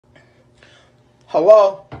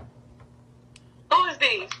Hello? Who is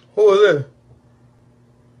this? Who is it?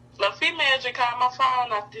 The female just called my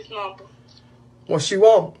phone off this number. What she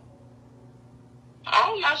want? I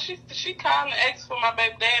don't know. She called and asked for my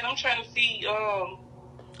baby dad. I'm trying to see.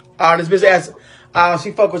 This bitch asked.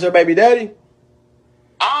 She fuck with your baby daddy?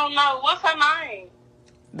 I don't know. What's her name?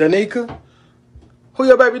 Danica? Who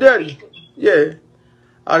your baby daddy? Yeah.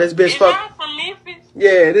 This bitch fuck. From Memphis?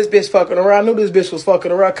 Yeah, this bitch fucking around. I knew this bitch was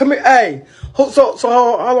fucking around. Come here, hey. So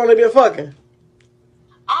how long they been fucking?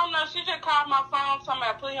 I don't know. She just called my phone.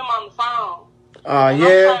 Somebody put him on the phone.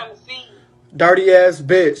 Yeah. I'm trying to see. Dirty ass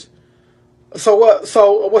bitch. So what?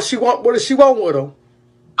 So what she want? What does she want with him?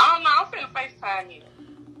 I don't know. I'm finna FaceTime you.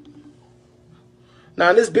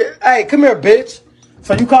 Now this bitch. Hey, come here, bitch.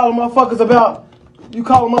 So you calling motherfuckers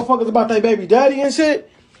about their baby daddy and shit?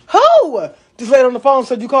 Who? This lady on the phone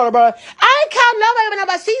said you called her about. I ain't called nobody,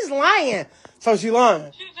 but she's lying. So she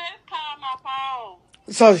lying. She just called my phone.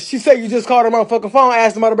 So she said you just called her motherfucking phone,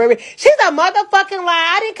 asked about her baby. She's a motherfucking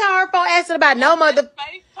lie. I didn't call her phone asking about no mother.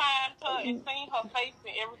 FaceTime her and seen her face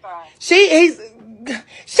and everything.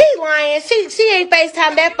 She lying. She ain't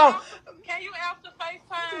FaceTime that phone. Can you answer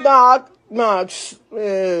FaceTime? Nah, man,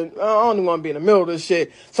 I don't even want to be in the middle of this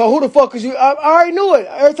shit. So who the fuck is you? I already knew it.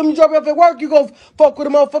 Every time you drop me off at work, you go fuck with a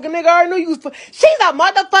motherfucking nigga. I already knew you was. She's a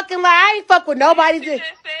motherfucking lie. I ain't fuck with nobody. She just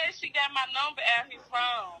said she got my number out his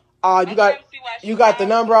phone. You got the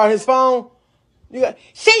number on his phone?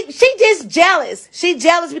 She just jealous. She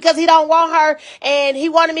jealous because he don't want her and he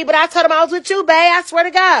wanted me, but I told him I was with you, babe. I swear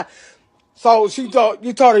to God. So you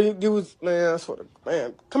told her you was, man, I swear to,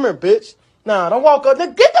 man, come here, bitch. Nah, don't walk up.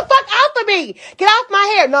 Get the fuck off of me. Get off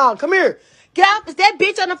my hair. Nah, come here. Get off. Is that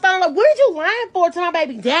bitch on the phone? Like, what are you lying for to my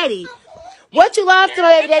baby daddy? What you lying to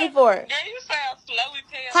my baby daddy for? Yeah, you sound slow as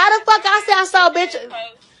hell. How the fuck I sound so, bitch?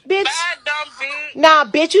 Bitch. Bye, dumb bitch. Nah,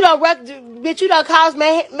 bitch, you don't cause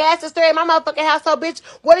mass hysteria in my motherfucking house, so bitch,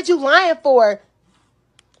 what are you lying for?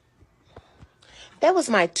 That was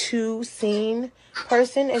my 2-scene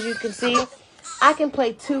person, as you can see. I can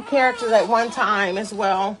play 2 characters at one time as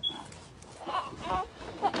well.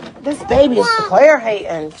 This baby is player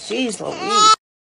hating. Jeez Louise.